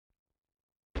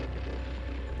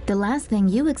The last thing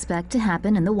you expect to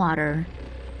happen in the water.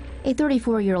 A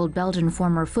 34-year-old Belgian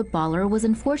former footballer was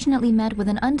unfortunately met with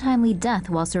an untimely death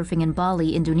while surfing in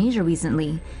Bali, Indonesia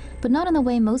recently, but not in the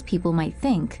way most people might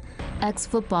think.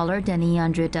 Ex-footballer Denis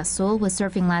Andre Dasoul was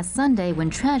surfing last Sunday when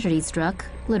tragedy struck,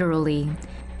 literally.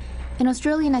 An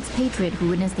Australian expatriate who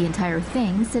witnessed the entire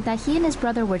thing said that he and his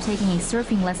brother were taking a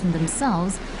surfing lesson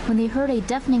themselves when they heard a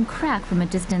deafening crack from a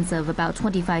distance of about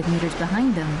 25 meters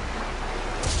behind them.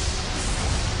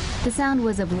 The sound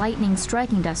was of lightning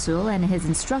striking Dasoul and his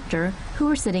instructor, who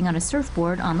were sitting on a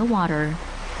surfboard on the water.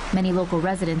 Many local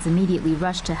residents immediately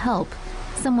rushed to help.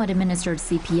 Someone administered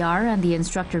CPR and the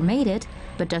instructor made it,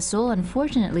 but Dasoul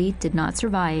unfortunately did not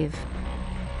survive.